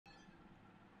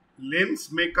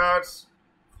lens maker's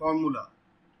formula.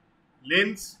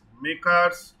 Lens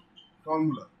maker's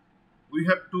formula. We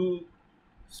have to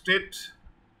state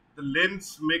the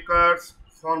lens maker's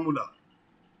formula.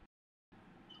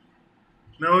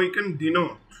 Now we can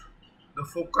denote the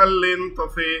focal length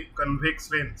of a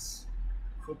convex lens.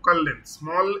 Focal length,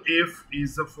 small f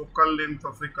is the focal length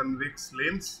of a convex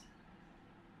lens.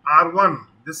 R1,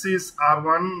 this is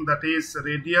R1, that is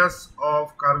radius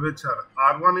of curvature.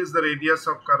 R1 is the radius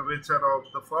of curvature of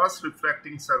the first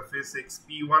refracting surface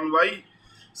xp1y.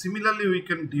 Similarly, we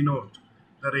can denote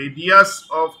the radius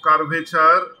of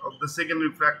curvature of the second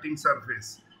refracting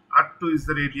surface. R2 is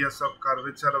the radius of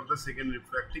curvature of the second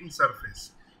refracting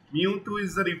surface. Mu2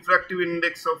 is the refractive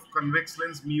index of convex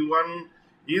lens. Mu1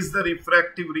 is the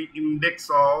refractive index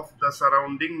of the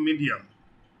surrounding medium.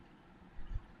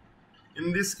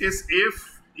 In this case,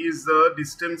 f is the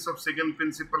distance of second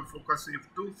principal focus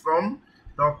f2 from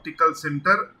the optical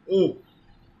center O.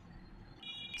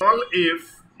 Small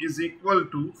f is equal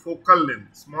to focal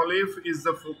length. Small f is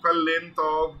the focal length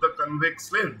of the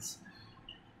convex lens.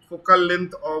 Focal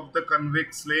length of the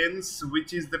convex lens,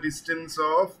 which is the distance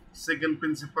of second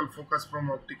principal focus from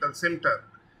optical center.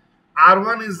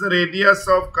 R1 is the radius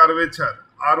of curvature.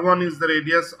 R1 is the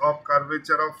radius of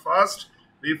curvature of first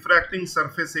refracting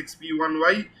surface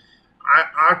xp1y.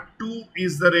 R2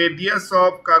 is the radius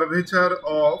of curvature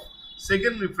of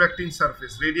second refracting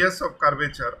surface. Radius of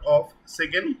curvature of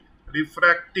second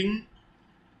refracting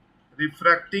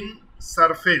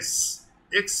surface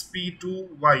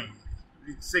xp2y.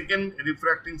 Second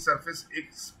refracting surface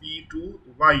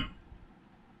xp2y.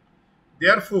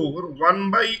 Therefore,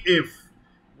 1 by f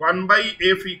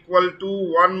equal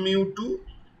to 1 mu 2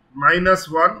 minus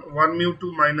 1 mu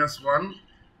 2 minus 1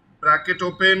 bracket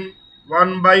open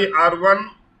 1 by r1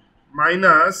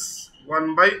 minus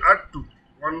 1 by r2.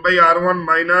 1 by r1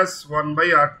 minus 1 by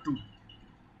r2.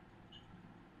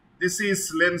 This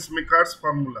is lens maker's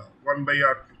formula, 1 by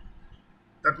r2.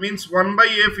 That means 1 by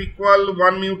f equal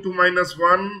 1 mu 2 minus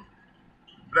 1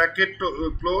 bracket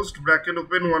closed bracket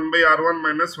open 1 by r1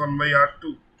 minus 1 by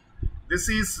r2. This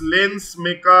is lens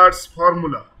maker's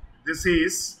formula. This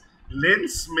is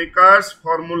lens maker's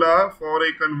formula for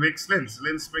a convex lens.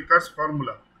 Lens maker's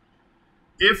formula.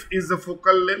 F is the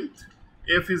focal length.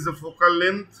 F is the focal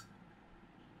length.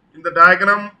 In the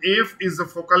diagram, F is the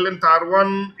focal length.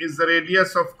 R1 is the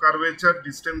radius of curvature,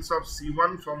 distance of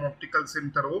C1 from optical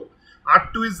center O.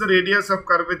 R2 is the radius of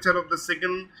curvature of the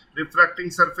second refracting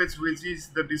surface, which is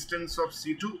the distance of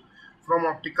C2 from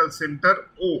optical center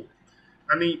O.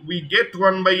 And we get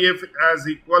 1 by f as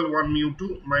equal 1 mu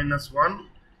 2 minus 1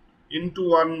 into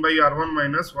 1 by r1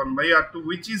 minus 1 by r2,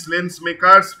 which is lens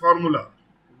maker's formula,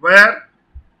 where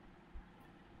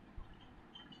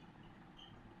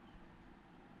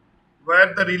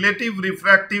the relative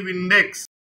refractive index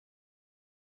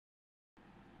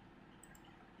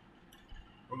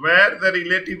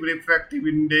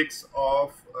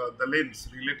of the lens,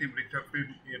 relative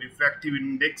refractive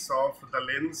index of the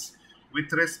lens with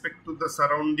respect to the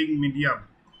surrounding medium,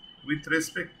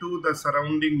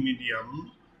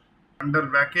 under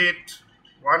bracket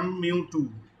 1 mu 2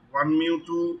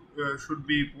 should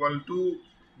be equal to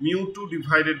mu 2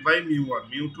 divided by mu 1,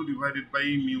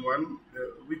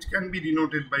 which can be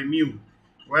denoted by mu,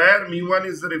 where mu 1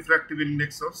 is the refractive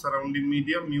index of surrounding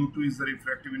medium, mu 2 is the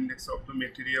refractive index of the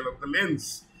material of the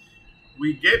lens.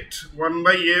 We get 1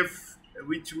 by f,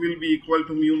 which will be equal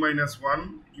to mu minus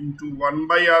 1 into 1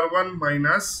 by r1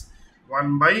 minus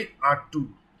 1 by r2.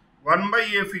 1 by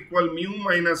f equal mu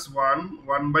minus 1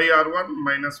 by r1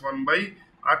 minus 1 by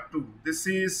r2. This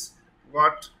is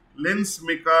what lens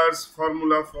maker's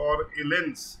formula for a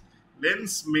lens.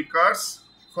 Lens maker's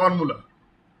formula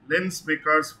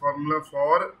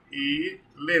for a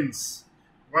lens.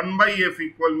 1 by f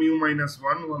equal mu minus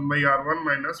 1 by r1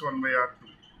 minus 1 by r2.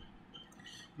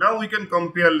 Now we can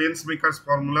compare lens maker's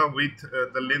formula with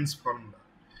the lens formula.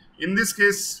 In this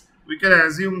case, we can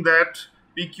assume that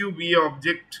PQ be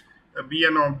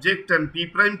an object and P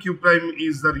prime Q prime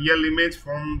is the real image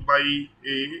formed by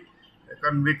a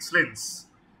convex lens.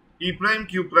 P prime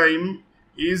Q prime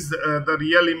is the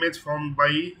real image formed by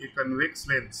a convex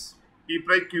lens. P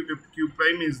prime Q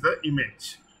prime is the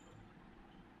image.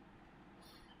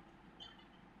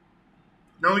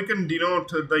 Now we can denote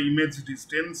the image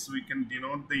distance. We can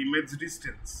denote the image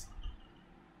distance.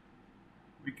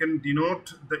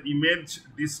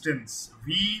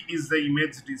 V is the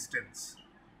image distance.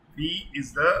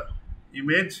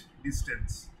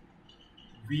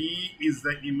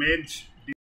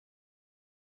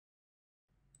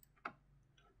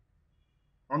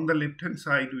 On the left hand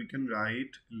side, we can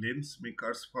write lens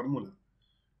maker's formula.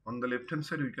 On the left hand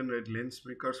side we can write lens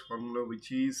maker's formula,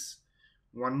 which is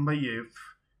 1 by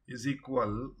f is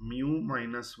equal mu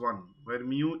minus 1, where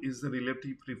mu is the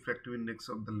relative refractive index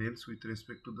of the lens with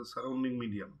respect to the surrounding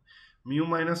medium. Mu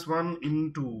minus 1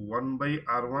 into 1 by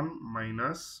r1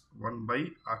 minus 1 by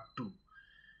r2.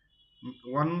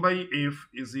 1 by f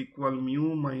is equal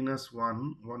mu minus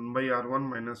 1 by r1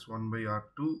 minus 1 by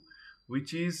r2,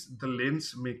 which is the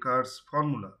lens maker's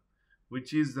formula,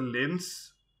 which is the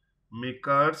lens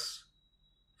maker's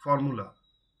formula,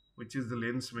 which is the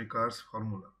lens maker's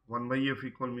formula. 1 by f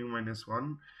equal mu minus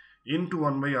 1 into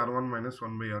 1 by r1 minus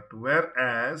 1 by r2.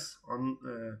 Whereas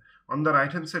on the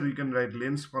right hand side we can write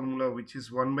lens formula, which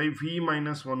is 1 by v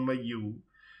minus 1 by u,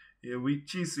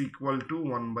 which is equal to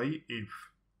 1 by f.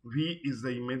 V is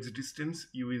the image distance,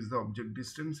 u is the object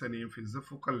distance, and f is the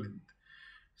focal length.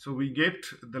 So we get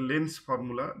the lens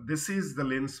formula. This is the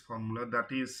lens formula,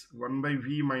 that is 1 by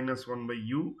v minus 1 by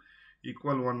u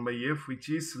equal 1 by f, which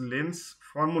is lens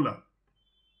formula.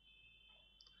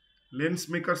 Lens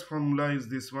maker's formula is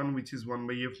this one, which is 1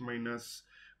 by f minus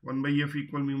 1 by f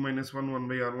equal mu minus 1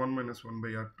 by r1 minus 1 by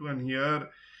r2, and here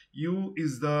u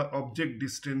is the object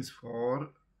distance for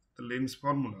the lens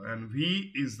formula and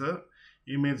v is the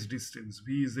image distance.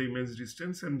 V is the image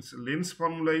distance, and lens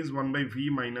formula is 1 by v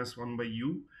minus 1 by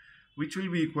u, which will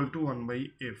be equal to 1 by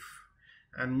f.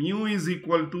 And mu is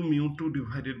equal to mu2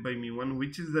 divided by mu1,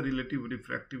 which is the relative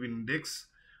refractive index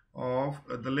of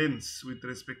the lens with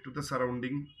respect to the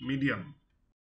surrounding medium.